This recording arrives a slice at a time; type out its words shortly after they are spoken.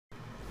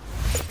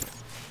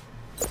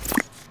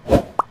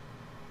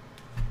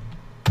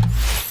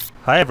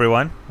Hi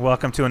everyone,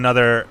 welcome to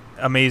another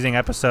amazing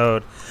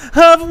episode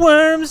of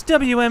Worms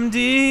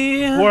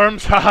WMD.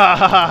 Worms, ha ha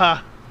ha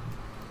ha.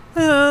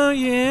 Oh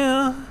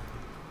yeah.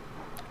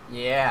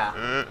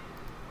 Yeah.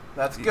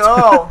 Let's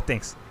go.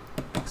 Thanks,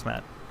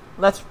 Matt.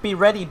 Let's be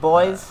ready,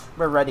 boys.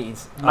 We're ready.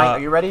 Mike, are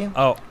you ready?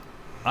 Oh,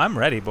 I'm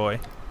ready, boy.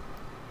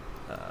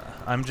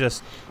 I'm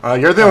just.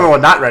 You're the only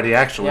one not ready,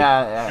 actually.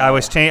 Yeah. I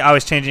was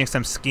changing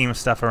some scheme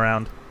stuff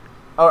around.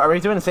 Oh, are we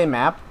doing the same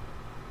map?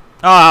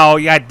 Oh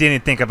yeah, I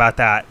didn't think about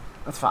that.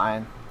 That's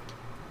fine.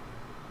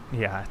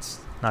 Yeah, it's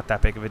not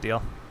that big of a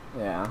deal.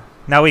 Yeah.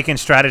 Now we can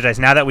strategize.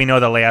 Now that we know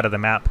the layout of the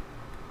map.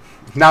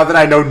 Now that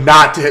I know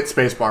not to hit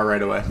spacebar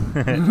right away.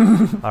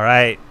 All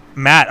right,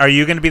 Matt, are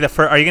you going to be the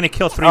first? Are you going to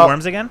kill 3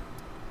 worms again?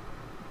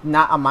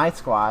 Not on my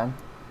squad.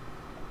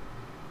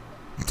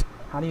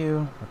 How do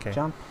you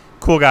jump?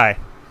 Cool guy.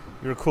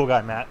 You're a cool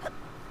guy, Matt.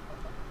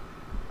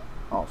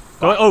 Oh,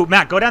 fuck.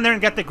 Matt, go down there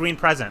and get the green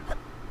present.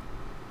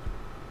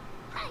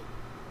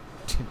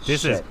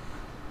 This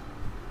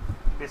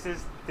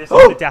is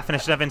the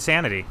definition of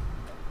insanity.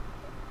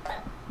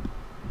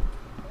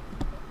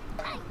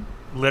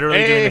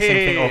 Literally doing the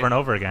same thing over and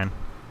over again.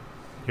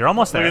 You're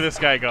almost there. Look at this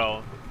guy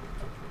go.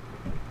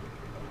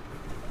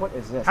 What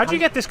is this? How'd you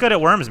get this good at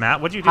worms, Matt?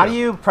 What'd you do? How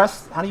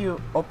do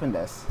you open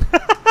this?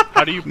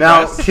 How do you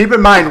Now, press? keep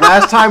in mind,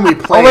 last time we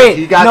played,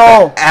 he got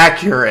the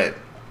accurate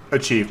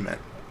achievement.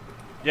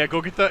 Yeah,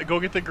 go get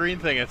the green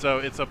thing. It's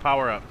a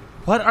power up.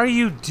 What are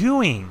you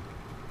doing?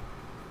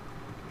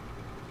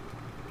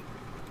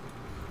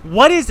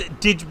 What is?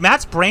 Did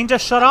Matt's brain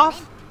just shut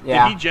off?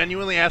 Yeah. Did he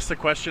genuinely ask the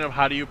question of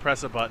how do you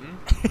press a button?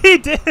 He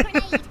did.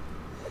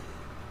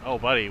 Oh,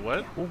 buddy,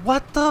 what?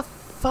 What the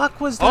fuck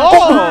was that?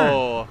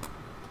 Oh!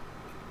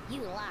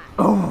 You lie.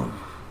 Oh.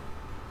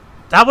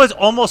 That was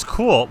almost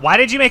cool. Why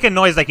did you make a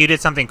noise like you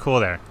did something cool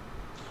there?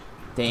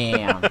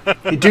 Damn.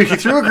 Dude, he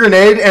threw a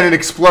grenade and it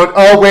exploded.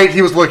 Oh, wait,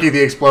 he was looking at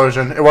the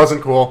explosion. It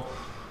wasn't cool.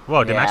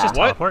 Whoa, did Matt just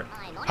What? teleport?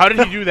 How did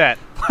he do that?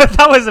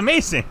 That was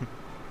amazing.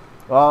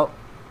 Well,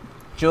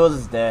 Jules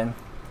is dead.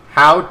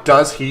 How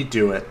does he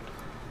do it?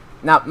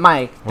 Now,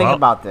 Mike, think Well.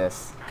 about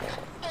this.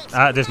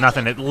 There's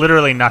nothing.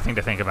 Literally nothing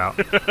to think about.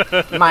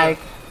 Mike.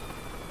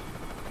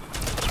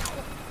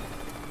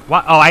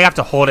 What? Oh, I have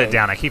to hold it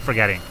down. I keep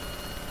forgetting.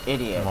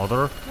 Idiot.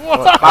 Mulder.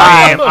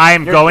 Bye. I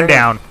am You're going good.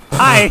 down.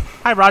 Hi,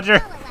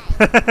 Roger.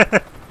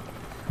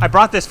 I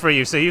brought this for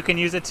you so you can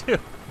use it too.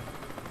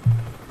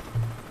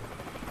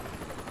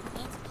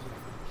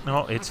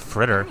 No, it's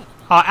fritter.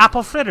 Oh,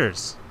 apple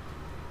fritters.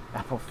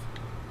 Apple.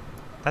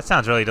 That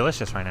sounds really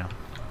delicious right now.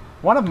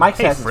 One of Mike's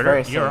Hey, has is Fritter,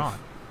 very safe you're on.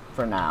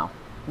 for now.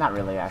 Not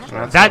really, actually.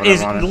 That's That not what I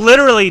is wanted.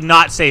 literally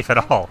not safe at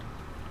all.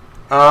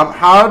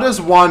 How does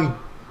one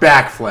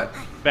backflip?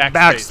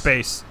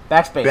 Backspace.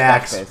 Backspace.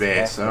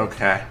 Backspace,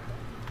 okay.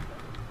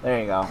 There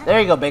you go. There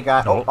you go, big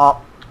guy. Nope.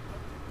 Oh.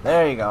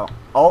 There you go.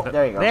 Oh,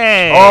 there you go.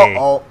 Hey.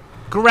 Oh.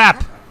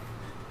 Grep.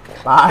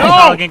 Bye.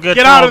 No! Looking good.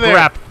 Get out Oh, of there!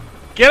 Grep.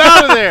 Get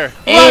out of there!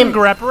 Aim.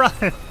 Run, Grep,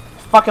 run.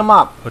 Fuck him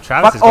up. Well,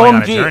 Travis Fuck is going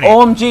on a OMG. journey.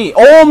 OMG.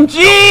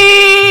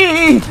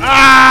 OMG!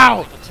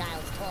 Ow! A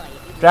child's toy.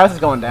 Travis is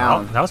going Oh,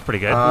 down. that was pretty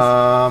good.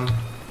 No,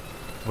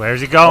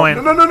 Where's he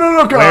going? no,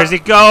 God. Where's he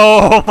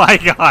go? Oh my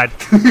God!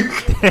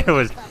 It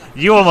was.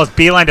 You almost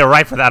beelined it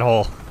right for that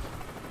hole.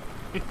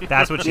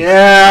 That's what she.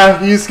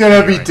 Yeah, he's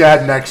gonna be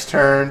dead next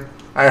turn.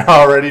 I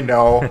already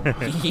know.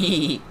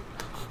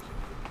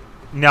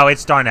 No,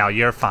 it's Darnell.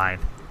 You're fine.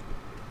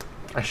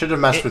 I should have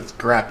messed with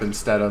Grep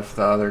instead of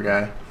the other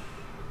guy.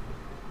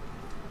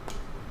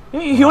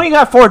 He only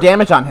got 4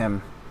 damage on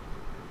him.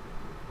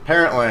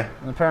 Apparently.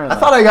 Apparently. I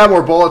thought I got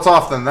more bullets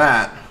off than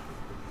that.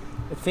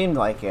 It seemed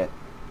like it.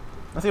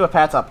 Let's see what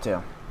Pat's up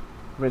to.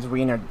 With his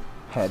wiener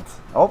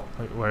heads. Oh.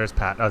 Wait, where is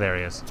Pat? Oh, there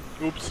he is.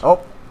 Oops.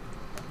 Oh.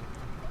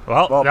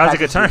 Well, that was a Pat's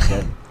good just turn.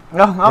 good.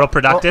 Oh. Real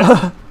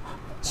productive.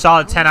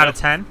 Solid 10 out of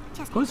 10.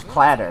 Who's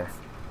Platter?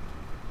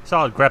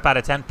 Solid grep out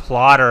of 10.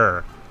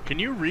 Plotter. Can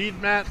you read,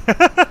 Matt?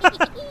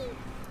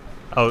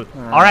 Oh,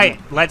 all right.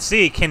 Let's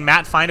see. Can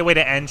Matt find a way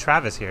to end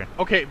Travis here?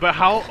 Okay, but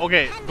how?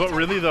 Okay, but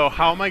really though,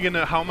 how am I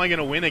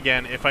gonna win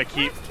again if I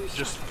keep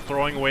just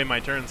throwing away my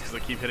turns because I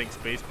keep hitting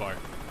spacebar?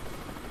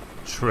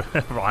 True.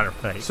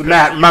 Right. So,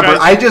 Matt, remember,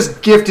 I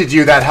just gifted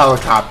you that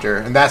helicopter,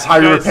 and that's how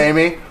you guys- repay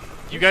me?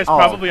 You guys Oh.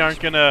 probably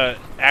aren't gonna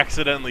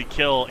accidentally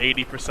kill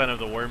 80% of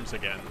the worms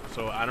again,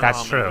 so I don't know That's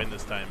how I'm true. gonna win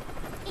this time.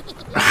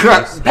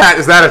 Pat,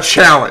 is that a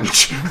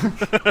challenge?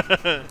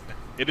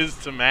 It is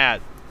to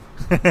Matt.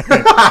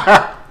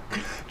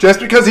 Just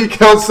because he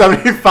killed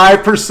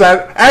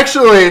 75%.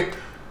 Actually,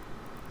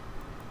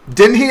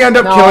 didn't he end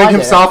up No, I killing did.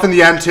 himself in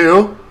the end,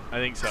 too? I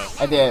think so.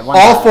 I did. One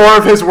All time. 4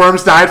 of his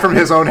worms died from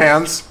his own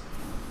hands.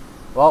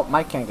 Well,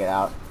 Mike can't get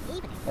out.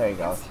 There he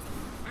goes.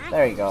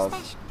 There he goes.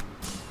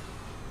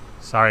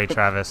 Sorry,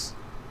 Travis.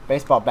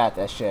 Baseball bat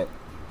that shit.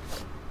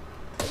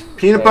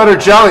 Peanut butter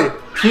jelly.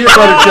 Peanut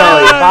butter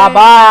jelly.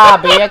 Bye-bye,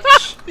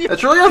 bitch.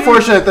 It's really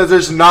unfortunate that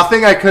there's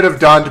nothing I could have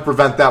done to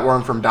prevent that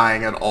worm from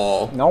dying at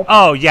all. Nope.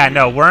 Oh, yeah,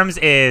 no. Worms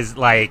is,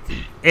 like,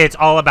 it's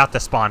all about the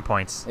spawn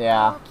points.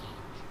 Yeah.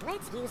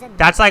 Let's use a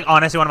That's, like,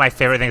 honestly one of my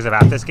favorite things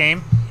about this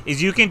game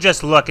is you can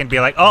just look and be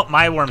like, oh,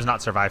 my worm's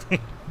not surviving.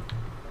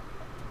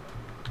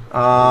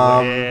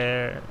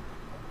 Where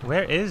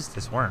is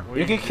this worm?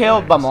 You can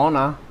kill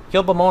Bamona.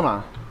 Kill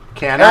Bamona.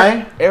 Can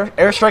I?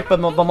 Airstrike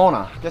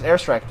Bamona. Just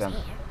airstrike them.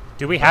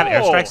 Do we have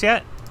airstrikes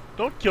yet?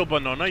 Don't kill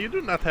Banana. You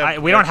do not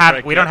have. We don't have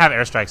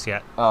airstrikes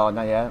yet. Oh,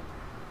 not yet.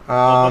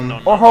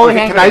 Or holy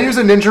hand can I use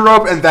a ninja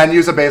rope and then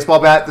use a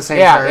baseball bat at the same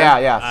turn?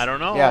 Yeah. I don't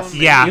know. Yes.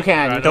 Yeah. You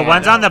can. The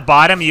ones on the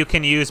bottom you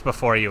can use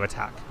before you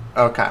attack.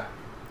 Okay.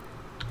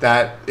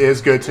 That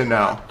is good to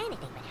know.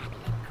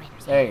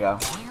 There you go.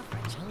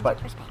 But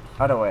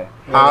other way.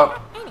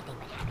 How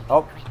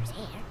Oh,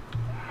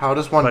 how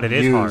does one But it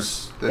is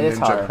use the It is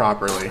ninja hard.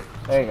 properly?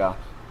 there you go.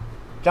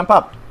 Jump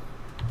up.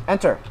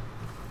 Enter.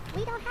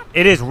 We don't have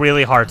It is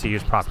really hard to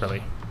use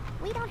properly.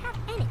 we don't have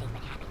anything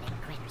but happy little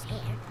critters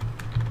here.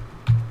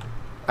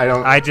 I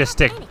don't. I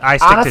stick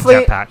Honestly,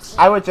 to jetpacks.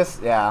 I would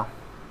just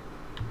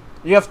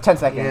You have 10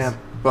 seconds. Yeah,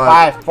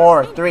 but 5,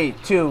 4, 3,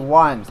 2,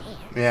 1.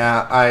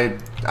 yeah, I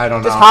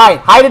don't know. Just hide.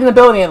 Hide in the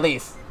building at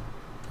least.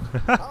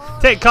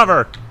 Take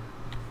cover.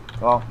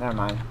 Well, never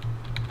mind.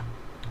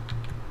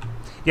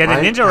 Yeah, the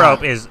ninja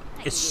rope is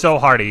so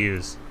hard to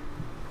use.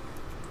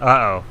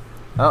 Uh-oh.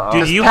 Uh-oh.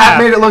 Dude, you Pat have...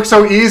 made it look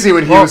so easy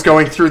when he was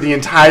going through the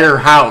entire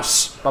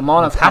house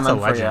Bamona's Pat's a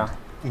coming for legend.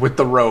 you. with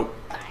the rope.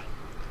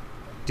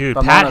 Dude,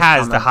 Bamona's Pat has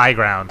coming. the high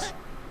ground.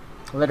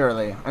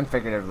 Literally and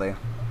figuratively.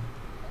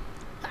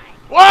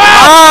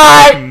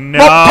 No.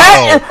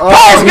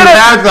 Oh, he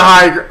had the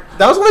high.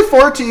 That was only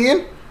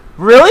 14.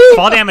 Really?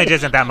 Fall damage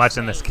isn't that much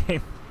in this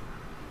game.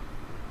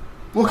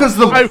 Well, because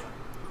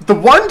the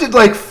one did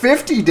like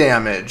 50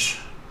 damage.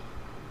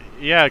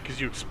 Yeah, because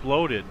you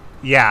exploded.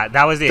 Yeah,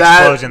 that was the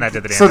explosion that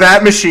did the damage. So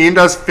that machine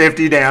does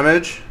 50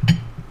 damage.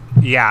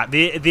 Yeah,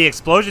 the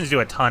explosions do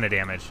a ton of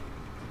damage.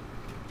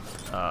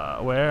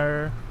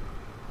 Where?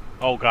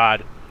 Oh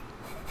God.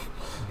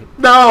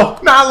 No,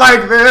 not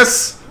like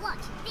this.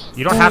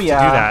 You don't have to do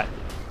that.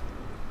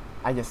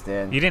 I just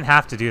did. You didn't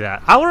have to do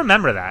that. I'll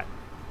remember that.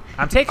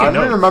 I'm taking I'm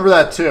gonna notes. remember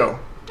that too.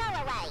 Go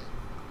away.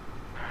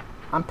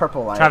 I'm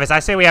purple light. Travis, I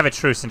say we have a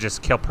truce and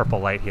just kill Purple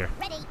Light here.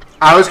 Ready.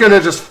 I was gonna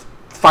just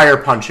fire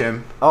punch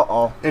him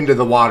Uh-oh. into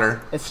the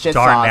water. It's shit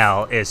sauce.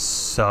 Darnell is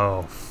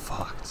so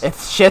fucked.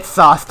 It's shit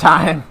sauce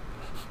time.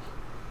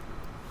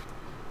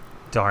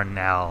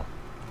 Darnell.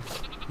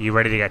 You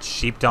ready to get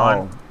sheeped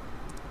on?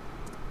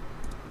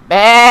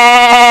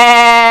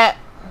 Bah!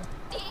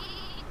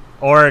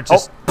 Or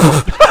just...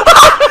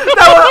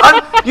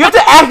 You have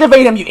to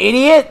activate him, you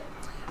idiot!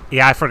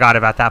 Yeah, I forgot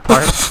about that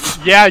part.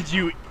 Yeah,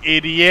 you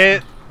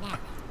idiot.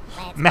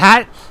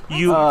 Matt,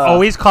 you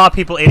always call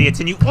people idiots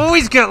and you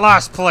always get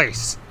last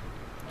place.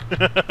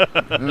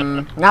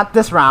 Not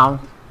this round.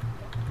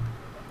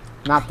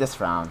 Not this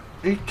round.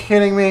 Are you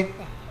kidding me?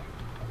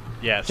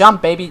 Yes.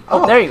 Jump, baby.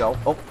 Oh, Oh. there you go.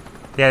 Oh,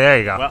 Yeah, there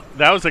you go. Well,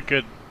 that was a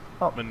good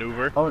Oh.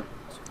 maneuver. oh.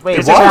 Wait,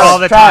 This is Travis, all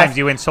the Travis, times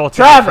you insulted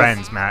your Travis.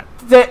 friends, Matt.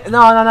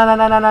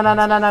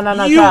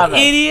 No, You Travis.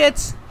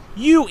 idiot!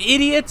 You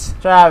idiot!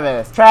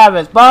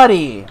 Travis,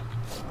 buddy.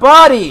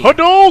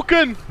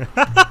 Hadouken!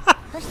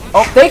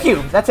 Oh, thank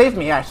you. That saved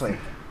me, actually.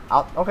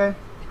 Okay.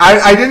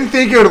 I didn't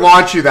think it would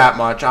launch you that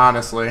much,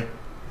 honestly.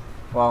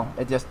 Well,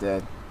 it just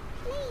did.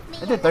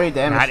 It did 30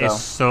 damage, Matt though. is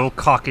so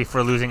cocky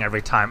for losing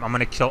every time. I'm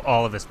gonna kill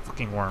all of his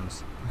fucking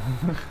worms.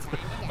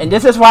 And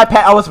this is why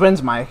Pat always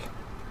wins, Mike.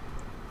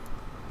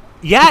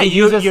 Yeah, can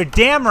use this- you're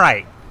damn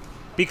right.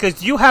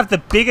 Because you have the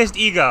biggest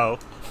ego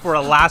for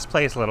a last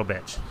place little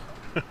bitch.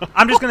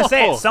 I'm just gonna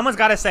say it. Someone's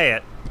gotta say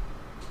it.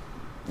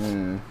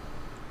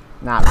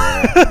 Not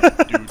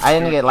really. I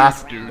didn't get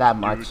last that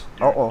much.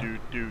 Oh,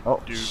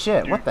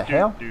 shit. What the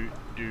hell?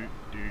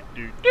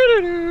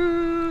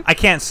 I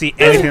can't see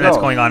anything that's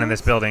go. going on in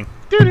this building.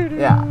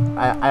 Yeah,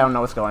 I don't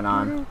know what's going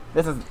on.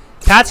 This is...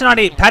 Pat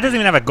doesn't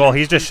even have a goal.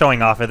 He's just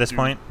showing off at this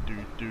point.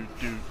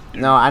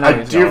 No, I know I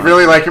he's do going.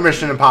 really like your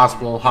Mission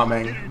Impossible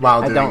humming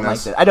while I doing don't like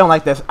this. this. I don't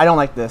like this. I don't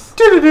like this.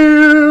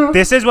 Do-do-do.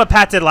 This is what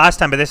Pat did last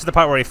time, but this is the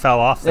part where he fell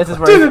off. This is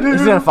where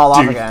he's gonna fall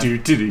off again.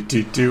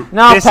 Do-do-do-do-do.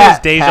 No, This Pat, is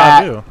deja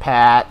Pat, vu.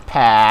 Pat.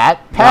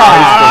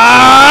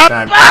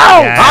 Yes.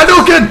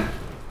 Hadouken!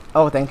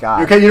 Oh, thank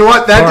God. Okay, you know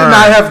what? That Burn. did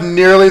not have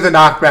nearly the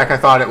knockback I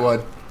thought it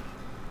would.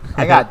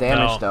 I got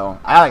damage, No. though.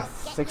 I got like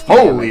 60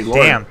 Holy damage.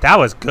 Lord. Damn, that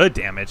was good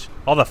damage.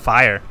 All the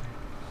fire.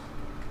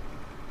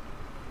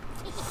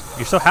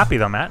 You're so happy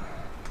though, Matt.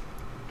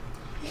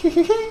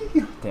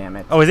 Damn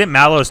it. Oh, is it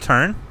Mallow's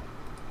turn?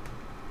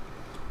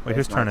 Wait,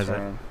 whose It's my turn is it?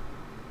 turn.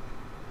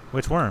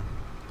 Which worm?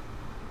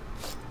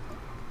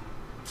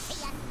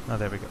 Oh,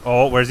 there we go.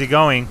 Oh, where's he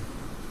going?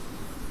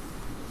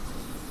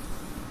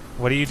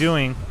 What are you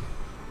doing?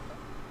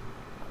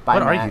 Bye,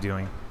 What are Matt. you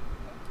doing?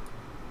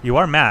 You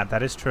are Matt,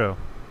 that is true.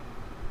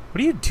 What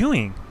are you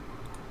doing?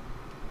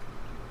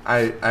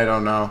 I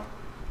don't know.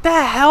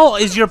 The hell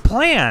is your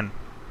plan?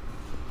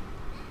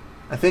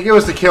 I think it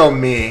was to kill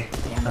me.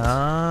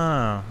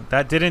 Oh,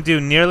 that didn't do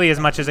nearly as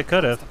much as it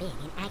could have. Being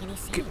in agony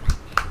soon.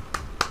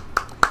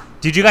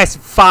 Did you guys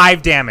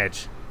 5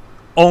 damage?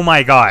 Oh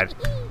my god.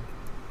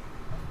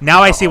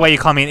 Now I see why you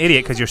call me an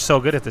idiot, because you're so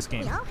good at this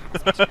game.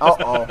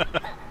 Uh-oh.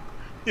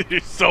 You're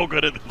so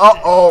good at this.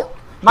 Uh-oh.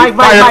 Mike,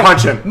 Fire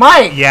punch him.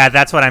 Mike! Yeah,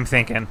 that's what I'm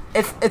thinking.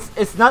 It's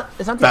not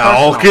too personal.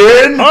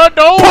 Falcon Oh,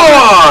 no!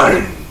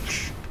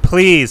 punch.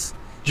 Please.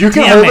 You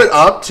can Damn hold it. it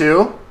up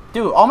too.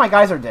 Dude, all my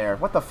guys are there.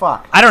 What the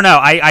fuck? I don't know.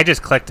 I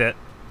just clicked it.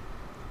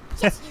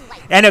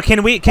 And can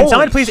someone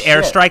Holy please shit.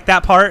 airstrike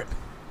that part?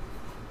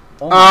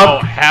 Oh,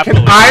 happily.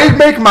 Can I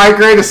make my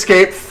great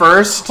escape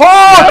first?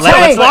 Oh,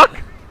 Let's tank!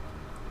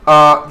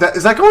 look.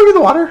 Is that going in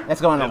the water?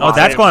 That's going to Oh,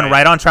 that's Right, going right.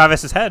 right on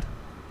Travis's head.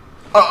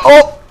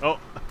 Oh, Oh,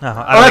 Oh, I oh,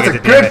 don't that's a think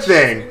it good damaged.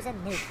 thing. Use a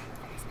nuke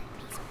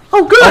for this.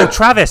 Oh, good. Oh,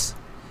 Travis,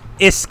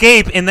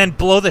 escape and then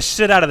blow the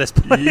shit out of this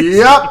place.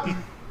 Yep.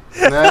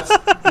 That's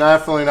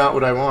definitely not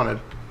what I wanted.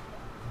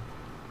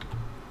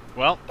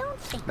 well. Don't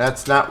think.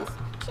 That's not.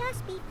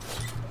 Just be.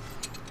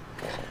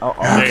 Oh,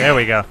 There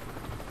we go.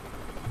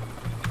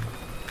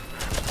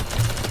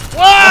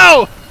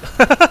 Whoa!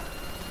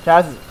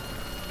 Travis,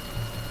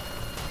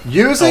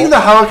 Using the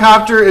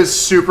helicopter is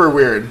super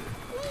weird.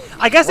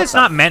 I guess it's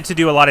not meant to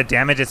do a lot of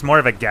damage. It's more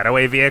of a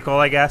getaway vehicle,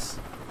 I guess.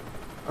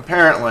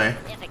 Apparently.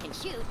 If it can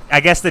shoot. I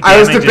guess the I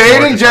was damage is more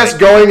debating just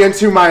like- going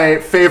into my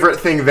favorite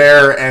thing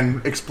there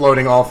and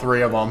exploding all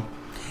three of them.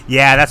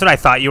 Yeah, that's what I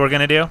thought you were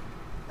gonna do.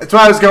 That's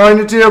what I was going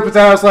to do, but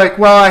then I was like,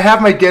 well, I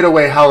have my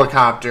getaway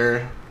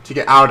helicopter to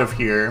get out of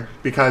here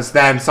because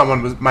then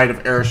someone might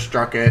have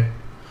airstruck it.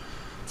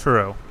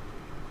 True.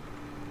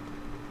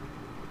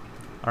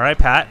 All right,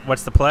 Pat.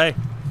 What's the play?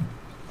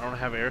 I don't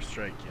have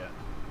airstrike yet.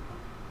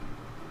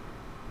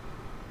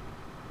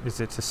 Is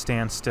it to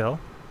stand still?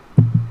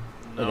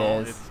 No,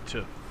 is. it's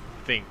to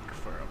think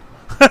for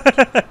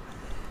a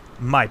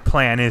My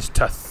plan is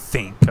to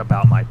think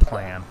about my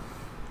plan.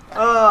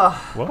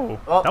 Whoa,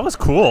 well- that was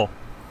cool.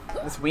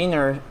 this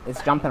wiener is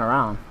jumping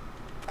around.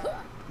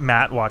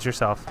 Matt, watch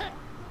yourself.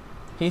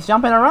 He's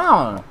jumping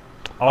around.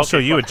 I'll Okay, show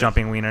you a fuckers.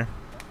 jumping wiener.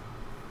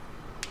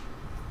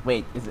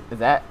 Wait, is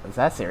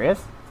that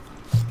serious?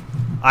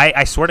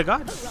 I swear to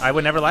God, I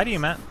would never lie to you,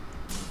 Matt.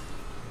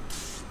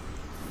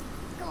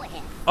 Go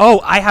ahead. Oh,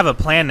 I have a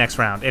plan next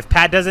round. If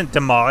Pat doesn't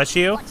demolish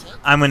you,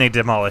 I'm gonna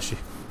demolish you.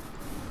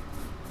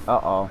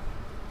 Uh-oh.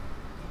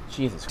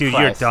 Jesus Dude,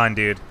 Christ. you're done,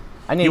 dude.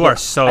 I need You to are get,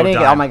 so I need to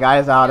get all done. my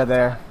guys out of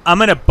there. I'm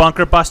gonna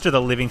bunker buster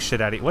the living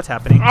shit out of you. What's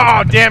happening?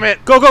 Oh, damn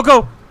it! Go, go,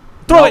 go!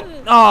 Throw Nope.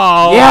 it!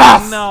 Oh,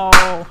 Yes!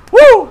 no.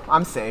 Woo!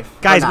 I'm safe.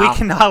 for Guys, we now.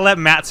 cannot let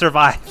Matt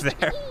survive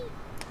there.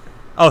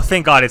 Oh,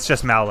 thank God, it's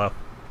just Mallow.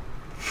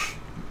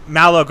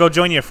 Mallow, go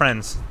join your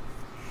friends.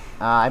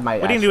 I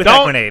might. What are you gonna do with Don't-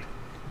 that grenade?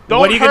 Don't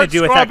What are you gonna hurt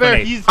do with that Strawberry.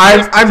 grenade? He's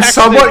I'm texting.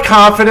 somewhat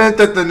confident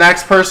that the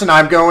next person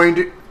I'm going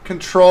to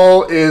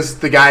control is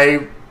the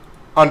guy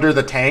under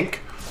the tank.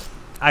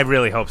 I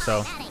really hope so.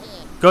 Out of here.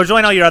 Go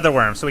join all your other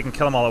worms so we can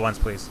kill them all at once,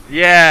 please.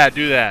 Yeah,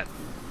 do that.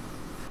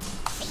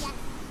 See ya.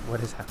 What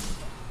is happening?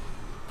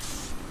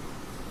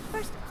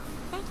 First of all,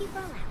 thank you for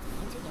allowing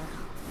me into your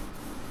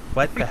home.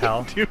 What the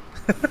hell? Dude,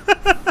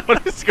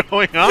 what is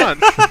going on?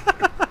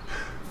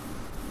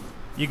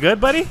 You good,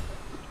 buddy?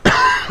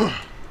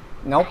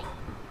 Nope.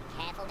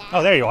 Careful now.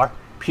 Oh, there you are.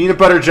 Peanut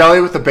butter jelly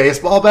with a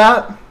baseball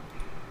bat.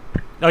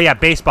 Oh, yeah,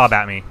 baseball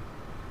bat me.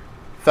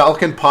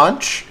 Falcon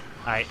punch.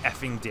 I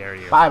effing dare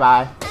you. Bye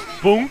bye.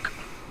 Boonk.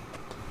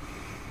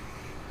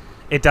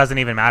 It doesn't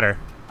even matter.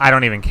 I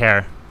don't even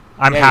care.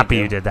 I'm Yeah, you happy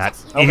do. you did that.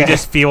 You Okay. can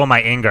just feel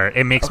my anger.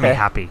 It makes me Okay.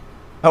 happy.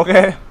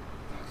 Okay.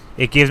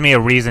 It gives me a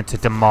reason to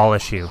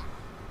demolish you.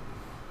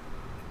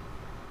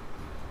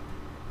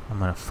 I'm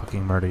gonna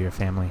fucking murder your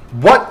family.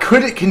 What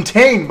could it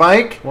contain,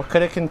 Mike? What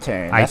could it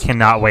contain? I That's-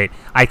 cannot wait.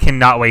 I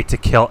cannot wait to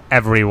kill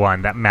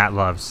everyone that Matt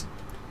loves.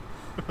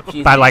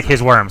 Jesus. But like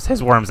his worms.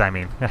 His worms, I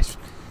mean.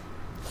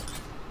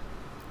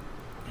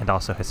 And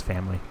also his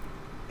family.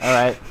 All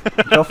right.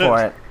 Go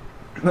for it.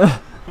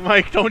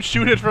 Mike, don't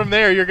shoot it from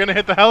there. You're gonna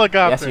hit the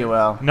helicopter. Yes, you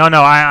will. No,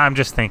 no, I'm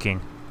just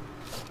thinking.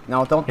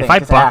 No, don't think. If I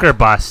just bunker act.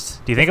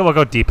 bust, do you think it will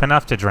go deep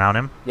enough to drown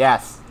him?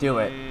 Yes, do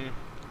it.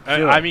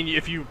 Do I it. mean,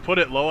 if you put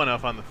it low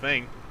enough on the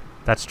thing,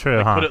 That's true,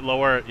 like huh? put it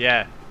lower.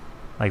 Yeah,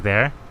 Like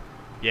there?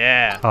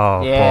 yeah.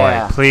 Oh,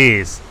 Yeah. boy.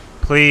 Please.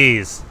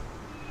 Please.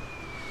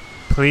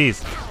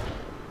 Please.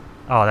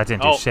 Oh, that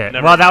didn't do Oh, shit.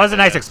 never Well, that mind, was a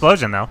nice yeah.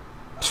 explosion, though.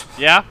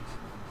 Yeah.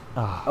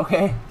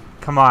 Okay.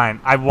 Come on.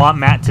 I want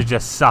Matt to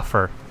just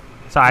suffer.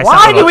 So I Why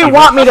suffer do we evil-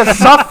 want me to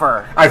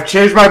suffer? I've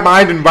changed my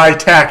mind in my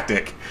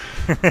tactic.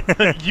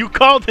 You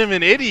called him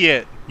an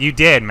idiot. You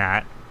did,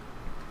 Matt.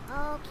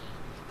 Okay,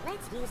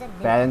 let's use a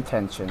nuke. Bad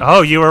intention.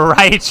 Oh, you were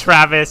right,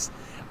 Travis.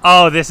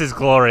 Oh, this is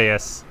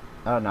glorious.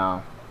 Oh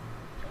no.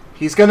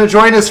 He's gonna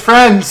join his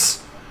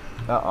friends.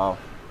 Uh-oh.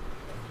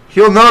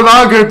 He'll no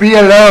longer be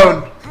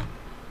alone.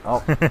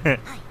 Oh,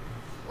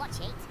 Watch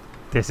it.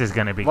 This is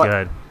going to be What?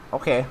 good.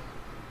 okay.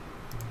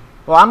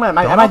 Well, I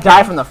might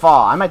die from the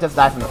fall. I might just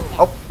die from the...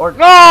 Oh, or...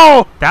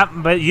 No.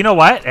 But you know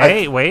what?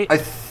 Hey, wait. I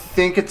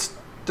think it's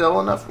still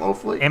enough,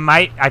 hopefully. It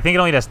might. I think it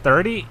only does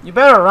 30. You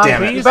better run.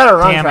 Damn it. You better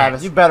run, Damn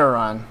Travis. it. You better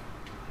run.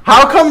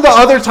 How come the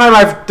other time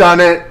I've done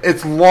it,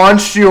 it's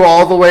launched you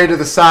all the way to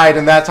the side,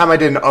 and that time I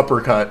did an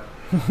uppercut?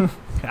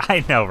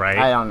 I know, right?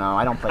 I don't know.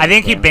 I don't play I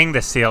think this he game. banged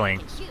the ceiling.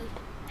 Shoot.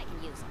 I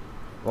can use it.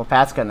 Well,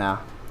 Pat's gonna...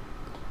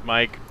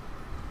 Mike.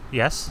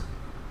 Yes?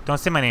 Don't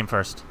say my name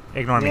first.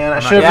 Ignore me. Man, I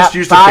I'm not- should have just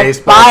used a bye,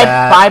 baseball bye,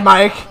 bat. bye,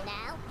 Mike.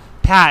 Now,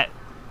 Pat,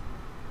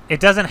 it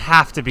doesn't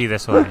have to be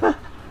this way.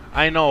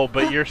 I know,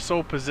 but you're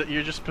so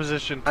you're just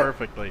positioned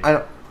perfectly. I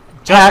don't,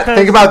 Just Pat, 'cause-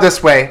 think about it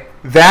this way.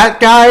 That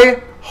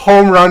guy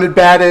home run and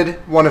batted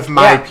one of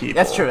my Yeah, people.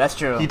 That's true. That's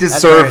true. He That's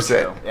deserves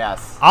very it. true,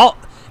 Yes.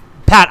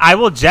 Pat, I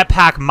will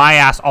jetpack my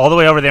ass all the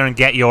way over there and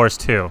get yours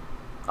too.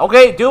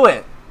 Okay, do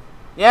it.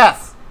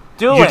 Yes.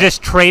 Do You're it.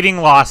 just trading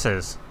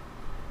losses.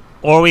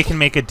 Or we can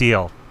make a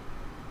deal.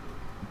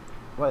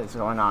 What is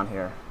going on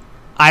here?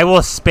 I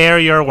will spare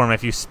your worm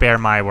if you spare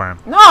my worm.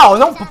 No,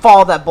 don't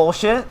follow that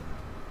bullshit.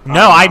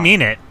 No, I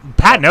mean it.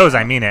 Pat knows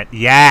I mean it.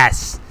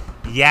 Yes.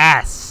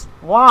 Yes.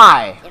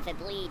 Why? if it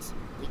bleeds,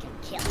 we can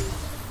kill it.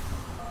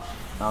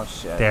 Oh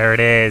shit. There it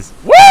is.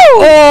 Woo!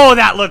 Oh,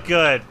 that looked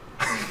good.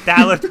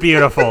 That looked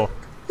beautiful.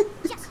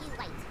 Just you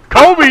wait.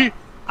 Kobe!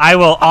 I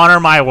will honor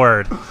my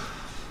word.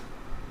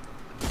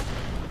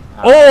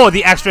 Oh,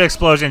 the extra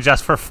explosion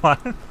just for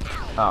fun.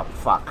 Oh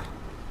fuck.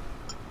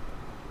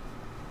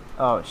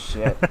 Oh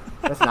shit.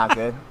 That's not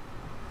good.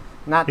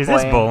 Not Is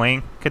this playing.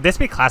 bullying? Could this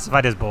be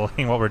classified as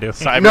bullying, what we're doing?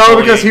 No,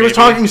 because he was Cyberbullying,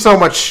 talking so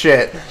much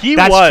shit. He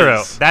That's was.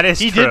 true. That is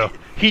true.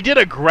 He did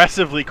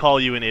aggressively call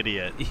you an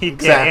idiot. He did,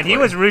 and Exactly. he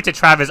was rude to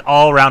Travis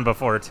all around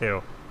before,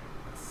 too.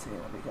 Let's see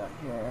what we got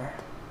here.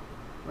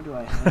 What do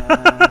I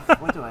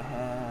have? What do I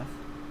have?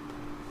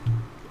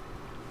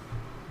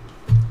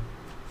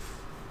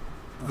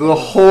 The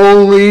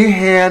holy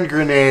hand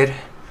grenade.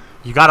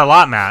 You got a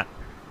lot, Matt.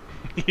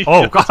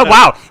 Oh, God,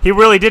 wow. He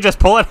really did just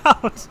pull it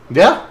out.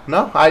 Yeah,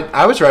 no,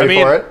 I was ready I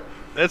mean, for it.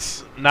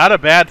 That's not a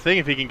bad thing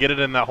if he can get it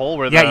in that hole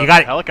where Yeah, the you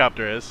got it.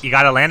 helicopter is. You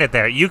got to land it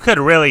there. You could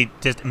really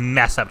just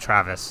mess up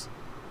Travis.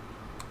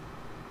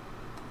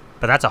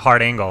 But that's a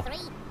hard angle. 3,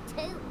 2,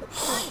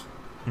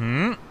 1.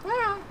 Hmm?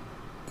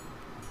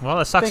 Well,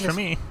 it sucks for Biggest-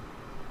 me.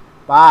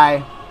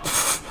 Bye.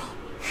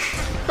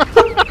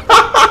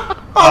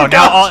 Oh, now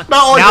gosh,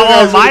 not all you now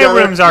all guys are my together.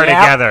 rooms are Yep.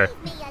 together.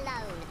 Me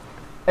alone.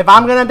 If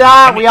I'm gonna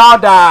die, we all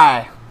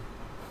die.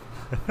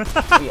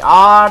 We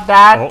all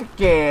die Oh.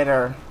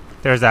 together.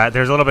 There's a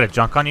little bit of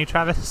junk on you,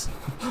 Travis.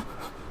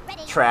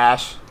 Ready.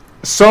 Trash.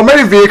 So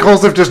many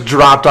vehicles have just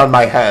dropped on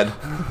my head.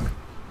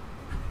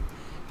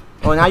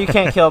 Well, now you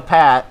can't kill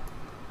Pat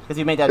because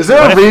you made that. Is there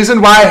What a if-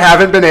 reason why I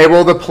haven't been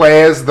able to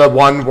play as the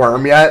one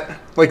worm yet?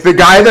 Like the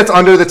guy that's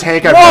under the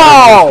tank I've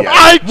Whoa!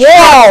 never used yet.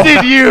 I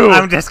trusted you!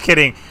 I'm just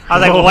kidding. I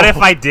was like, what if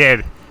I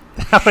did?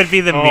 That would be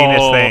the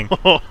meanest thing.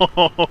 thing.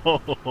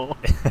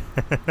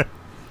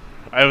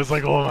 I was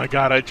like, oh my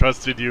god, I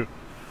trusted you.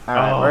 All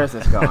right, Oh. where is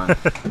this going?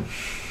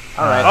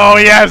 All right. Oh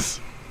yes!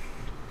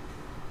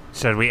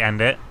 Should we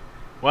end it?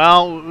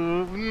 Well,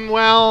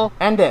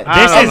 End it.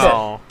 I This don't is-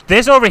 know.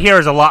 This over here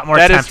is a lot more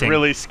That is tempting.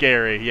 really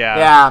scary, yeah.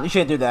 Yeah, you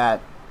should do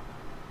that.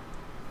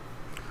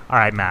 All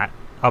right, Matt.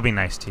 I'll be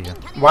nice to you.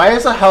 Why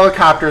is a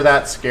helicopter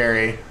that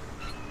scary?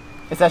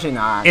 It's actually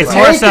not. It's The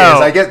more tank so.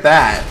 is, I get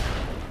that.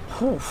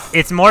 Oof.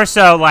 It's more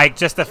so like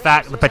just the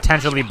fact of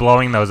potentially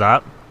blowing those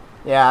up.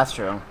 Yeah, that's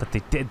true. But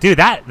they did, dude,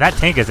 that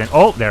tank isn't.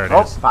 Oh, there it is.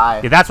 Oh,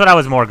 5. Yeah, that's what I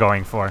was more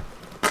going for.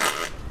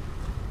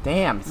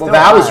 Damn. Well, still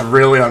that was alive.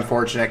 really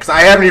unfortunate because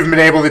I haven't even been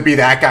able to be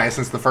that guy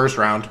since the first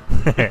round.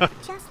 Just let it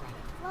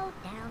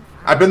float down.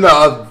 I've been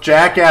the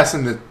jackass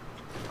in the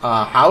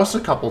house a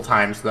couple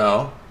times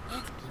though.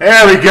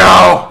 There we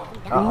go.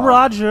 Uh-oh.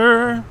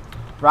 Roger.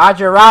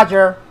 Roger.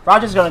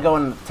 Roger's gonna go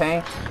in the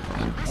tank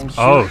and shoot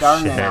Oh,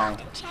 Darnell.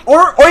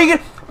 Or you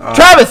can.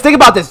 Travis, think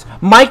about this.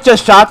 Mike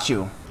just shot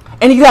you,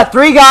 and you got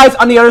 3 guys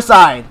on the other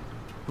side,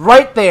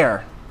 right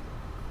there.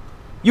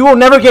 You will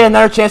never get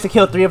another chance to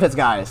kill 3 of his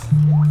guys.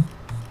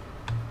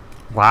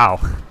 Wow.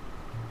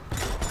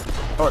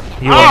 Or,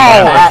 You will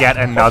Pat, never get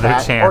or another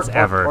Pat, chance or-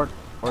 ever.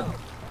 or-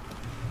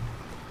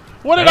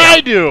 What did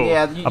I do?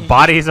 yeah, A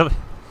body's a.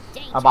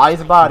 a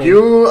body's a body.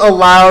 You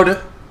allowed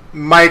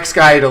Mike's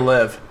guy to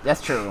live,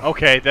 That's true.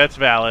 Okay, that's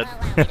valid.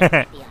 Allow me to break the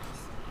ice.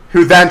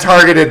 who then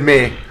targeted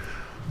me.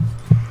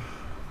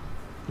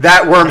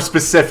 That worm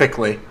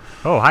specifically.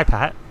 Oh, hi,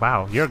 Pat.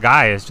 Wow, your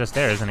guy is just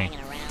there, isn't he? Hanging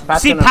around.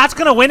 Pat's See, gonna- Pat's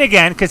gonna win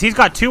again because he's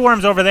got 2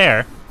 worms over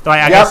there. So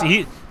I Yep.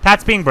 guess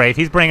Pat's being brave.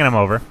 He's bringing them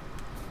over,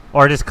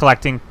 or just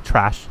collecting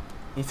trash.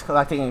 He's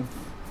collecting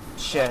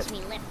shit. Watch me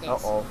lift this.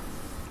 Uh-oh.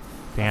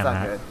 Damn, That's not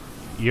Matt. good.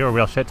 You're a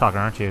real shit talker,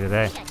 aren't you,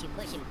 today? I got you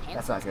pushing pencils.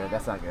 That's not good.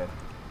 That's not good.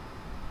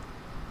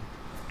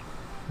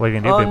 What are you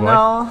gonna do, Oh big boy?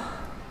 no. What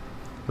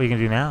are you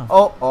gonna do now?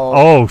 Oh.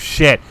 Oh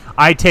shit!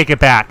 I take it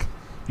back.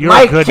 You're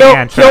Mike, a good kill,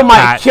 man, kill Mike.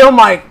 Pat. Kill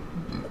Mike.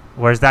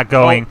 Where's that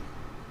going?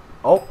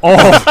 Oh. Oh,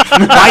 why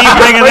are you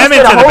bringing them Wasted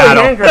into a the holy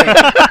battle? hand grenade.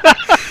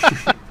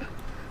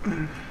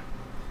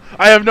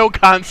 I have no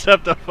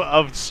concept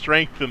of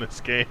strength in this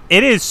game.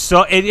 It is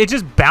so. It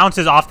just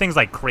bounces off things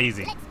like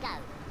crazy. Let's go.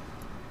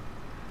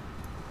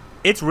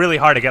 It's really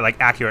hard to get like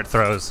accurate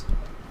throws.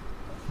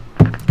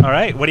 All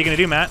right, what are you gonna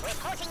do, Matt?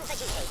 Reporting for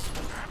duty.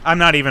 I'm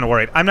not even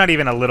worried. I'm not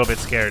even a little bit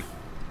scared.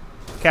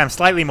 Okay, I'm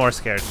slightly more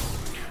scared.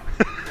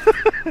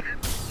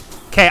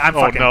 Okay, I'm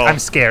Oh, no. I'm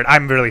scared.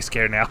 I'm really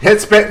scared now.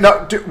 Hit space.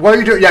 No, what are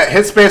you doing? Yeah,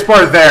 hit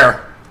spacebar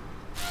there.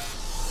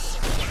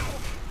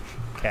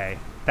 Okay.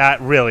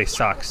 That really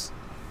sucks.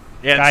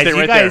 Yeah, Guys, stay you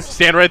right there. guys-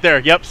 Stand right there.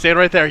 Yep, stand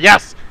right there.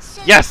 Yes!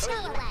 Yes!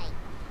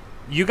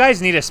 You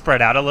guys need to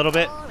spread out a little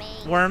bit,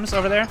 worms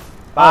over there.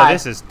 Bye. Oh,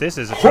 this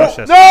is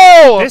atrocious.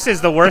 No! This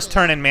is the worst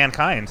turn in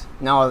mankind.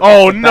 No. it's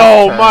Oh the best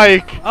no, turn.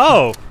 Mike!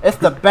 Oh, It's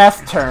the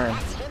best turn.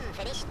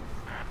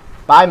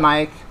 Bye,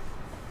 Mike.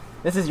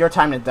 This is your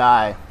time to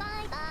die.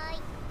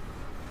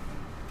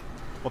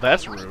 Well,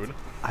 that's rude.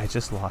 I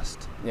just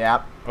lost.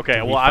 Yep. Okay,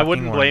 Three well, I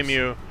wouldn't fucking blame worms.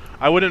 you.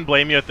 I wouldn't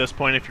blame you at this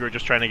point if you were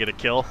just trying to get a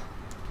kill.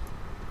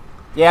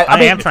 Yeah, I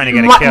mean, am trying to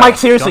get a kill. Mike,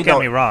 seriously, Don't get though.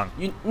 me wrong.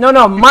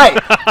 No, Mike.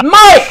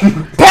 Mike!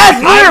 Pass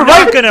I'm here, not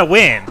right? gonna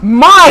win.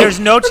 Mike! There's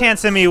no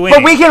chance of me winning.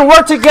 But we can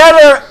work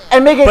together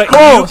and make it But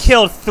close. you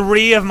killed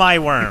 3 of my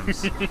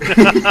worms.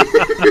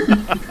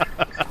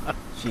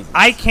 Jesus.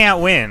 I can't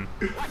win,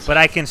 but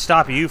I can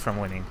stop you from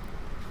winning.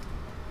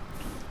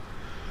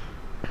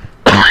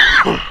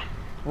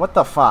 What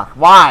the fuck?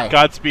 Why?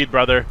 Godspeed,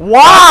 brother.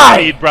 Why?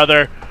 Godspeed,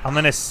 brother. I'm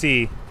gonna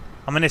see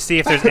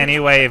if there's any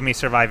way of me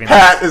surviving this.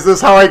 Pat, is this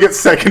how I get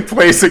second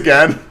place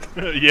again?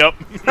 Yep.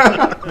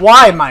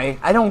 Why, Mike?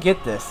 I don't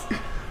get this.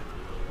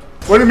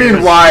 What do you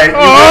mean, why? You Oh!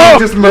 literally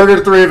just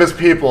murdered 3 of his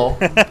people.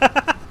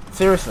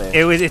 Seriously.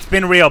 It's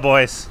been real,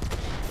 boys.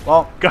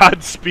 Well,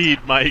 Godspeed,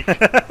 Mike.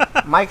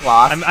 Mike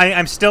lost.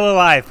 I'm still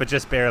alive, but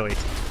just barely.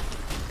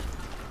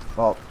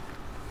 Well,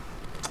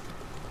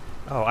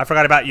 Oh, I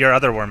forgot about your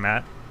other worm,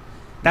 Matt.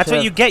 That's what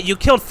Sure. you get. You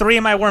killed 3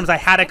 of my worms. I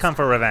had to come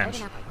for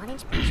revenge.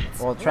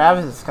 well,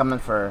 Travis is coming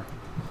for.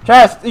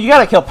 Travis, you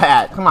gotta kill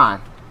Pat. Come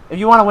on. If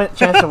you want a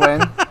chance to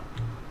win.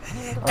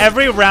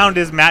 Every round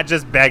is Matt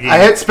just begging. I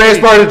hit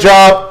spacebar to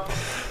jump.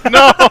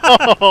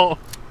 No!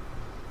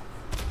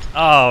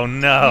 Oh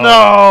no.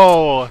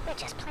 No!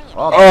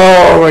 Well,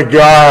 Oh my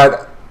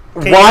god.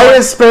 Okay, Why you know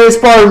is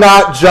spacebar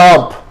not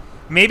jump?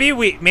 Maybe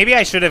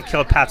I should have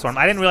killed Pat's worm.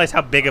 I didn't realize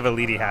how big of a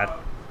lead he had.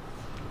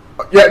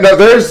 Yeah, no,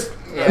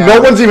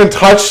 no one's even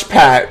touched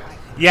Pat.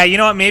 Yeah, you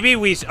know what? Maybe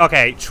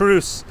okay,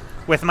 truce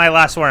with my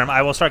last worm.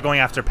 I will start going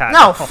after Pat.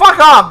 no, fuck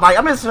off, Mike.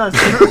 I'm just gonna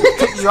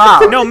kick you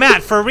out. No,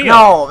 Matt, for real.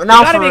 No, you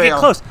not gotta for make real. it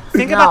close.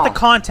 Think No. about the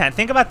content.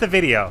 Think about the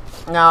video.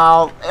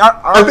 No.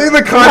 I think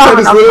the content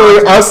is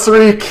literally us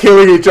 3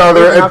 killing each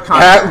other and Enough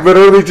Pat content.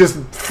 literally just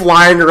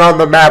flying around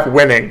the map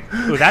winning.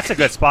 Ooh, that's a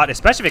good spot,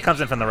 especially if it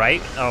comes in from the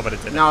right. Oh, but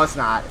it didn't. No, it's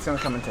not. It's gonna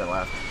come into the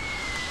left.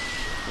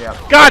 Yeah.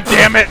 God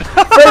damn it!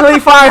 Friendly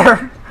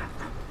fire.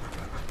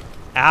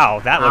 Ow,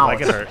 that looked Ouch.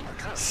 like it hurt.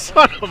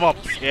 Son of a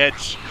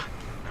bitch.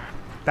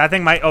 That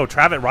thing might. Oh,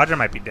 Roger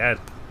might be dead.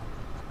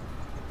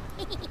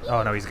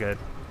 Oh no, he's good.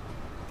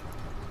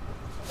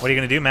 What are you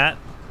gonna do, Matt?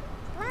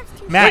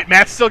 Matt, Wait,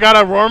 Matt's still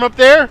got a worm up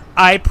there?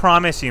 I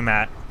promise you,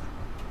 Matt.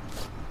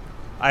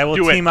 I will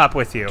Do it. team up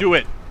with you. Do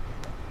it.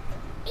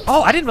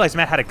 Oh, I didn't realize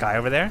Matt had a guy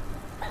over there.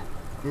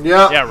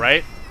 Yeah. Yeah,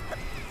 right?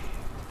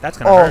 That's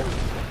gonna Oh. hurt.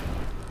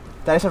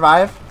 Did I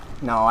survive?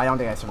 No, I don't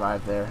think I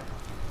survived there.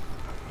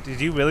 Did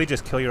you really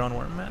just kill your own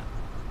worm, Matt?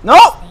 No,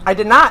 I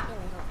did not.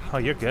 Oh,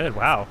 you're good.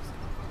 Wow.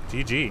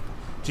 GG.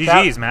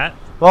 GG's, Matt.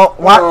 Well,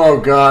 what? Oh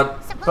god.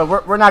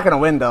 But we're not gonna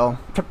win though.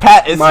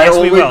 Pat is. My Yes, we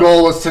only will.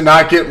 goal was to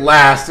not get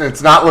last, and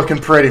it's not looking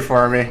pretty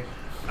for me.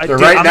 They're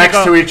Dude, right I'm next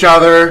gonna to go- each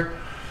other.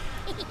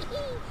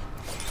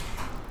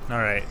 All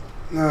right.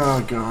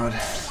 Oh god.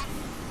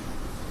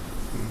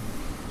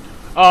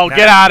 Oh, Matt.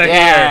 get out of here.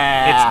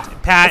 Yeah. It's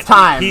Pat. It's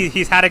time.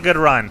 He's had a good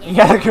run, You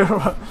gotta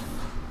go.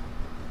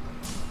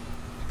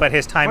 but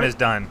his time is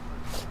done.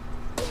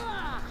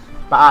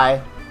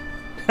 Bye.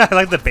 I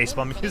like the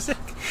baseball music.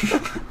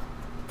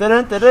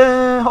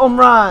 Dun-dun-dun-dun, home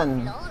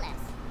run.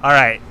 All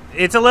right.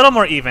 It's a little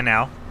more even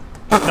now.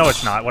 No,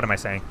 it's not. What am I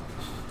saying?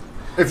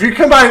 If you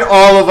combine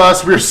all of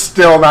us, we're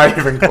still not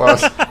even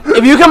close.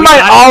 If you combine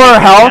gotta all our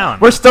take it health, down.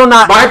 we're still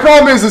not. My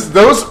problem is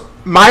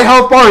my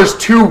health bar is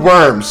 2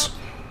 worms.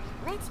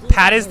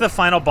 Pat is the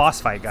final boss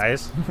fight,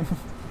 guys.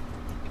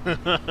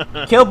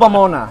 Kill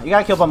Bomona. You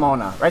gotta kill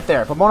Bomona. Right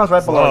there. Bomona's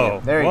right below Whoa.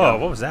 you. There you Whoa. go.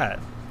 What was that?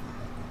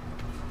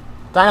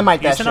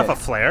 Dynamite You that sent off shit. a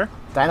flare?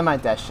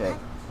 Dynamite that shit.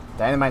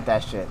 Dynamite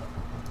that shit.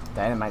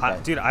 Dynamite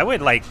that. Dude, I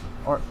would like...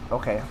 Or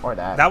okay, or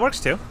that. That works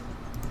too.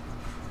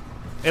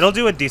 It'll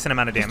do a decent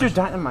amount of Just do damage.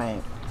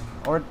 dynamite.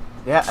 Or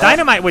yeah.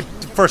 Dynamite would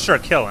for sure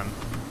kill him.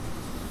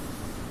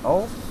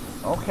 Oh,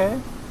 okay.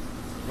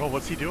 Oh,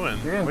 what's he doing?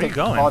 You're gonna Where you take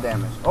going? fall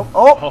damage. Oh,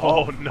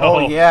 Oh, no. Oh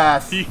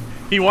yes.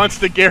 He wants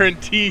to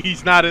guarantee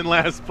he's not in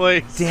last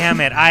place. Damn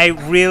it. I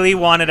really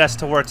wanted us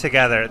to work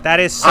together. That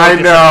is so I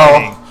disappointing.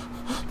 know.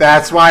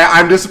 That's why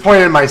I'm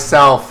disappointed in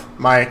myself,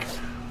 Mike.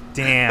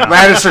 Damn.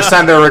 Lannister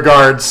send their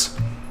regards.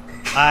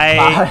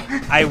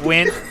 I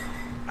went...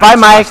 Bye, I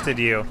Mike. trusted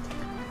you.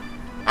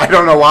 I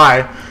don't know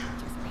why.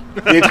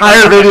 The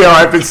entire video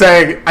I've been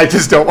saying, I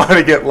just don't want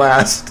to get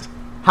last.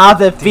 How's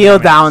it feel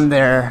it. down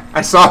there?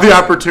 I saw the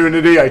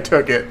opportunity, I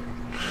took it.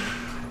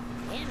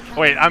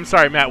 Wait, I'm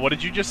sorry, Matt. What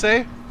did you just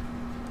say?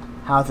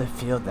 How's it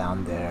feel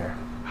down there?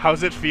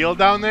 How's it feel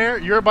down there?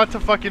 You're about to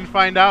fucking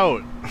find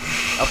out.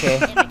 Okay,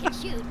 If I can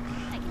shoot,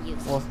 I can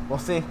use it. we'll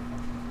see.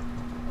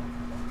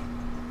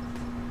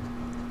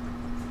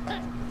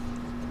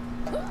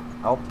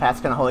 Oh, Pat's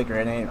gonna holy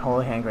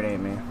hand grenade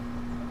me.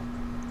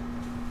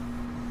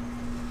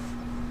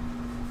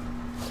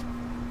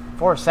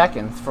 4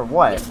 seconds for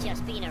what? It's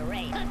just been a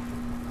raid.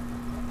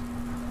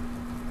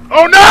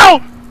 Oh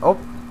no! Oh,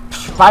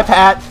 bye,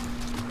 Pat.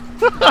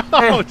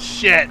 Oh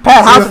shit!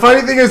 Pat, See, how's the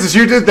funny thing is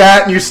you did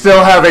that and you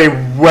still have a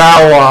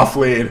well-off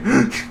lead.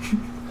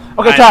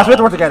 Okay, Travis, we have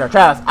to work together.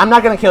 Travis, I'm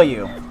not gonna kill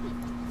you,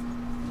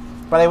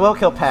 but I will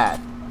kill Pat.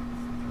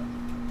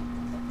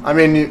 I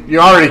mean, you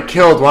already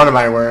killed one of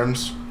my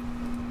worms.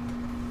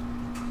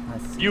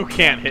 You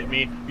can't hit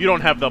me. You don't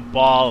have the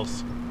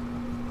balls.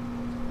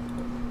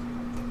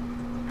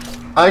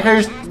 I like how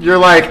you're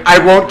like,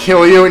 I won't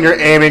kill you, and you're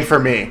aiming for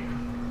me.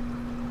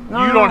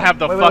 No, You no, don't no. have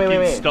the Wait,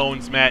 fucking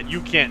stones, Matt.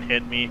 You can't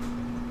hit me.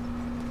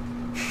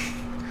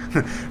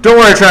 Don't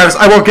worry, Travis,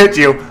 I won't get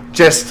you.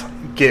 Just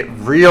get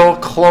real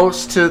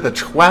close to the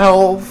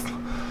 12.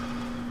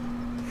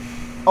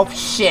 Oh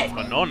shit!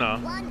 Banana.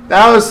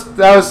 That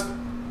was.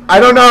 I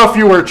don't know if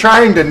you were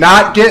trying to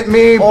not get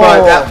me,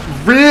 but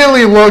that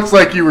really looks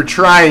like you were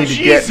trying to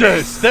get me.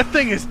 Jesus, that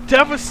thing is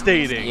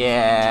devastating.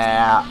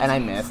 Yeah, and I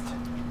missed.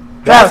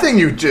 That Travis, thing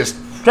you just.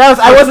 Travis,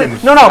 I wasn't.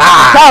 freaking No,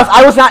 fly. Travis,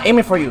 I was not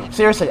aiming for you.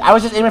 Seriously, I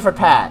was just aiming for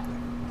Pat.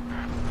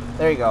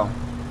 There you go.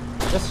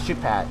 Just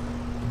shoot Pat.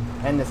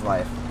 End his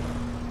life.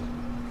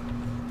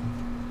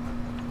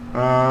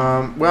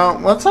 Well,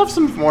 let's have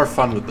some more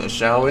fun with this,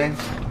 shall we?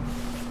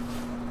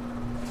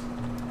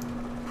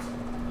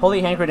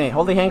 Holy hand grenade!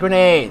 Holy hand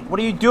grenade! What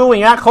are you doing?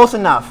 You're not close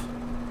enough.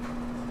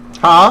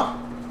 Huh?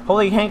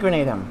 Holy hand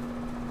grenade him.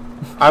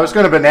 I was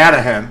gonna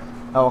banana him.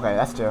 Oh, okay,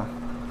 that's two.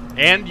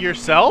 And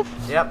yourself?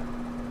 Yep.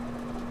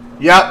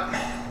 Yep.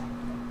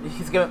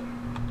 He's gonna.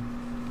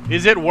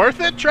 Is it worth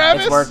it,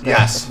 Travis? It's worth it.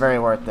 Yes. It's very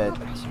worth it.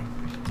 Pressure.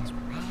 Just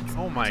relax.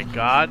 Oh my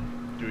god.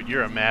 Dude,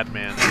 you're a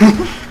madman.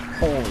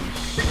 Holy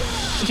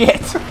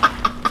shit!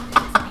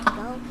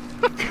 Go.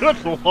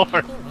 Good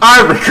lord.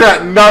 I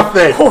regret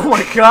nothing. Oh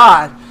my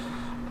god!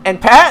 And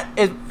Pat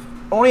is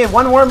only had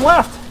 1 worm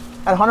left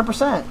at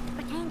 100%.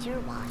 Pretend you're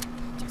water.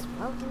 Just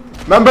floating.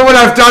 Remember what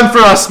I've done for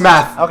us,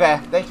 Meth. Okay,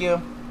 thank you.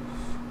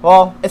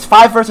 Well, it's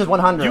 5 versus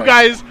 100.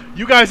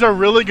 You guys are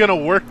really gonna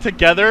work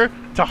together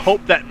to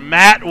hope that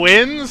Matt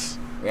wins?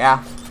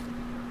 Yeah.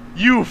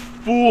 You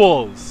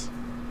fools.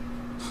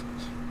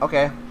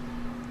 Okay.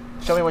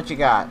 Show me what you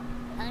got.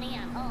 Honey,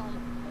 I'm home.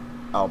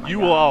 Oh my You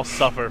god. will all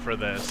suffer for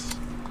this.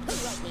 Who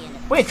wrote me in the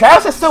Wait,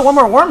 Travis has still 1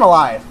 more worm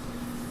alive.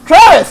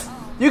 Travis,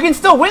 you can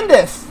still win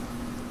this.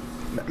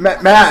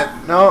 Matt,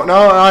 no,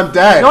 I'm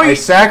dead. No, I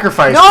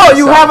sacrificed No, myself.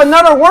 you have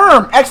another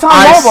worm. Exxon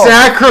I Mobil.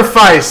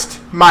 sacrificed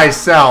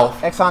myself.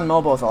 Exxon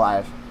Mobil is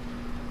alive.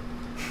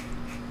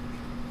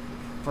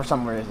 For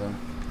some reason.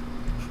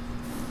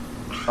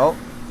 Oh,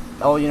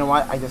 you know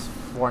what? I just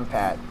warned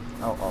Pat.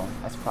 Oh,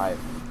 that's 5.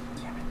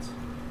 Damn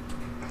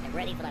it. Get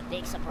ready for that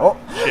big surprise. Oh,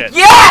 Shit.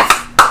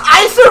 yes!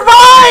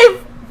 I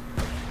survived!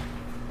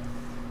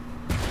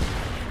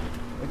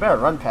 You better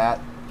run, Pat.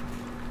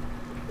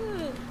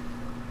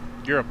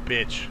 You're a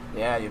bitch.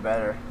 Yeah, you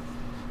better.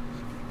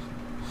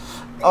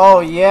 Oh,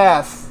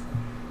 yes.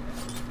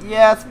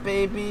 Yes,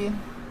 baby.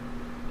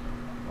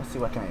 Let's see,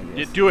 what can I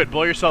use? Do it.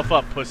 Blow yourself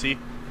up, pussy.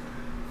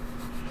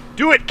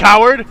 Do it,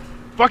 coward!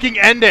 Fucking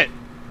end it!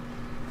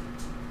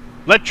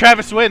 Let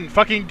Travis win.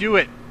 Fucking do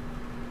it.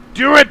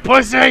 Do it,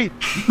 pussy!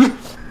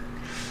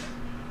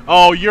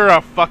 Oh, you're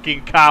a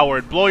fucking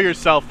coward. Blow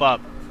yourself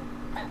up.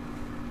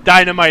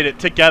 Dynamite it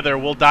together.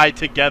 We'll die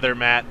together,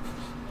 Matt.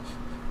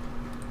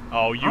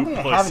 Oh, I you don't think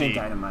I have any pussy.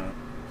 dynamite.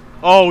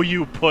 Oh,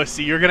 you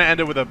pussy. You're gonna end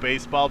it with a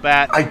baseball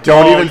bat? I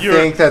don't Oh, even you're-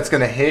 think that's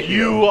gonna hit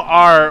You you.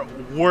 are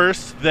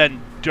worse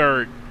than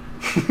dirt.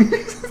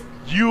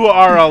 You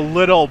are a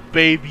little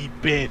baby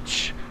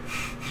bitch.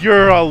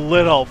 You're a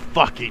little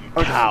fucking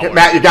coward.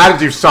 Matt, you gotta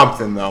do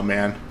something though,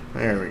 man.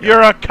 There we go.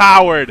 You're a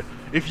coward.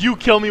 If you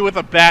kill me with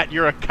a bat,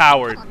 you're a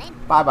coward. Come on, then.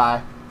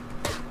 Bye-bye.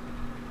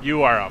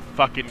 You are a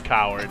fucking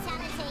coward.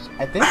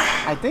 Sanity.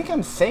 I think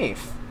I'm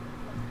safe.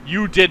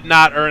 You did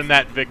not earn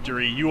that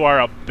victory. You are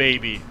a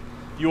baby.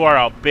 You are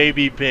a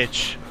baby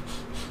bitch.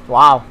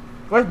 Wow.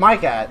 Where's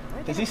Mike at?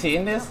 Is he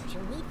seeing this? What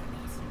you'll need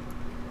for this.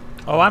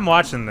 Oh, I'm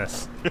watching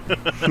this.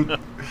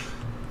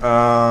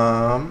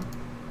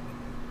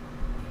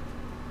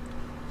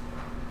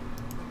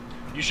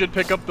 You should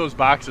pick up those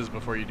boxes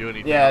before you do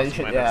anything. Yeah, else. you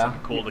should. Might have Yeah.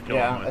 something cool to kill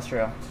yeah, them with. that's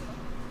true.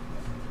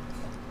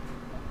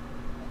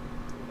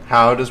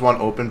 How does one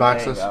open There you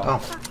boxes? go.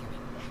 Oh.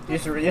 You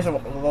just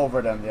go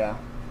over them, yeah.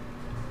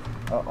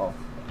 Uh-oh.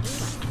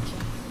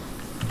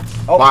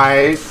 Oh.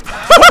 Why?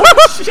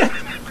 Shit.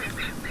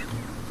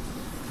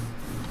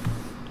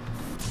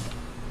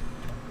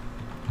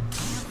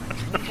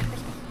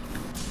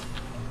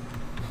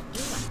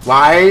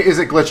 Why is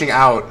it glitching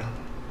out?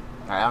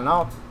 I don't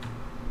know.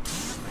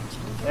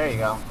 There you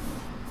go.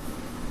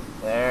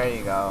 There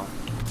you go.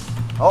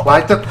 Oh.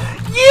 Why the?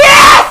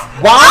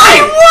 Yes! Why?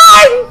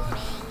 I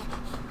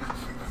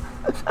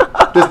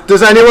won!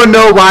 Does anyone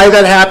know why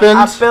that happened?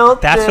 I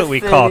built That's this what we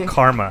call city.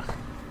 karma.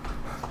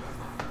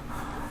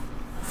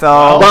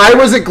 So Why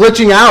was it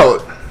glitching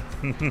out?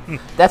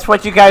 That's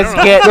what you guys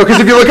get. No, because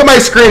if you look at my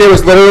screen, it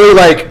was literally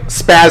like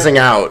spazzing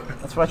out.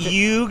 That's what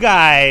You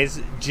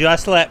guys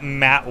just let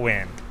Matt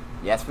win.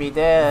 Yes, we did.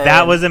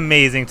 That was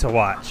amazing to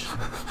watch.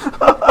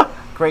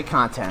 great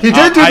content. He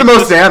did do the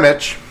most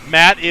damage.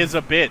 Matt is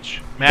a bitch.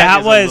 Matt That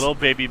is was- a little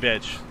baby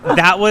bitch.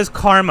 That was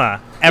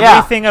karma. Yeah.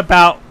 Everything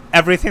about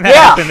everything that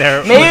Yeah, happened there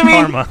was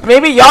karma.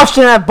 maybe y'all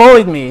shouldn't have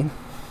bullied me.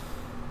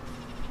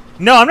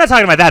 No, I'm not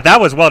talking about that. That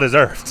was well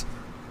deserved.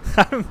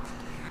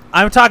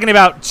 I'm talking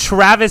about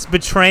Travis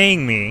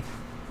betraying me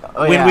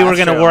Oh, when yeah, we were that's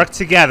going to true. work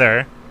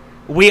together.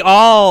 We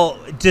all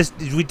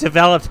we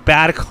developed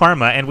bad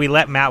karma and we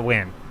let Matt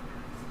win.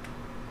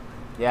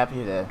 Yep,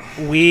 you did.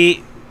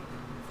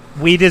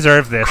 We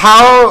deserve this.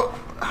 How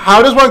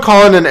does one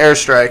call in an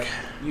airstrike?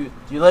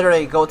 You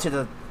literally go to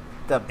the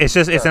It's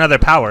another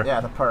power. yeah,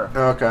 the per.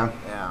 Okay.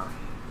 Yeah.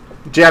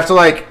 Do you have to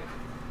like?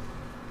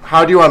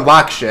 How do you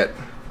unlock shit?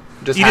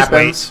 It just You just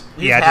happens.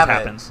 wait. Yeah, it just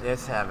happens. It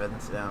just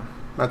happens. Yeah.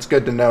 That's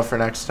good to know for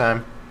next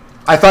time.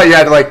 I thought you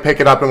had to like pick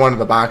it up in one of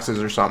the boxes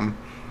or something.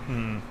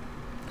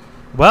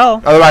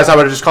 Well, Otherwise, I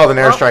would have just called an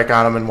airstrike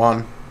on him and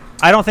won.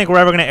 I don't think we're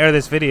ever going to air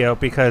this video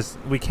because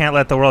we can't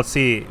let the world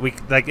see.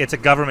 It's a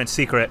government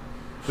secret.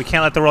 We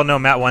can't let the world know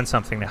Matt won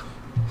something now.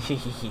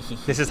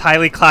 This is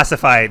highly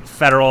classified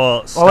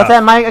federal stuff. What was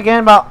that, Mike, again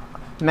about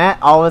Matt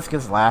always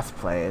gets last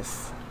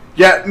place?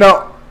 Yeah,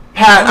 no,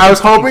 Pat. I was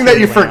hoping that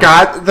you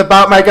forgot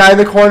about my guy in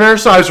the corner,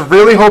 so I was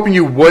really hoping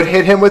you would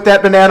hit him with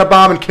that banana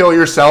bomb and kill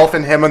yourself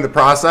and him in the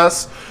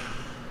process.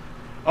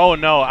 Oh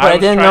no, I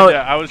didn't know-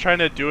 I was trying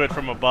to do it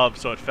from above,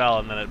 so it fell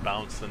and then it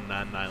bounced and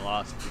then I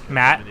lost. Because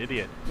Matt? I'm an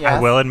idiot. Yes. I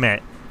will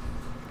admit,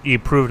 you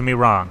proved me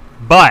wrong.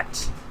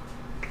 But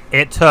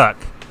it took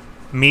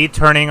me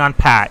turning on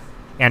Pat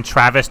and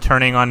Travis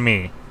turning on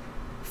me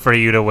for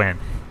you to win.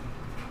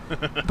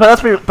 But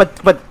let's be,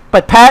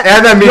 but Pat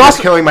And then me you just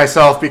also- killing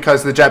myself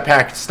because the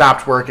jetpack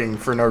stopped working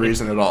for no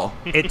reason at all.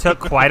 It took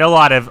quite a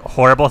lot of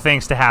horrible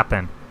things to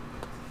happen.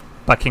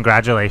 But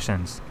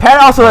congratulations.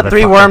 Pat also had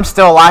 3 Motherfucker. worms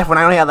still alive when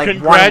I only had like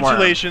 1 worm.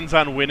 Congratulations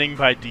on winning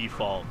by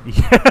default.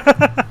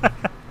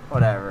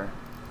 Whatever.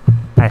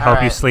 I hope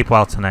you right. sleep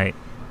well tonight,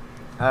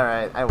 All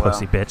right, I will.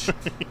 pussy bitch.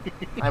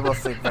 I will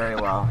sleep very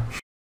well.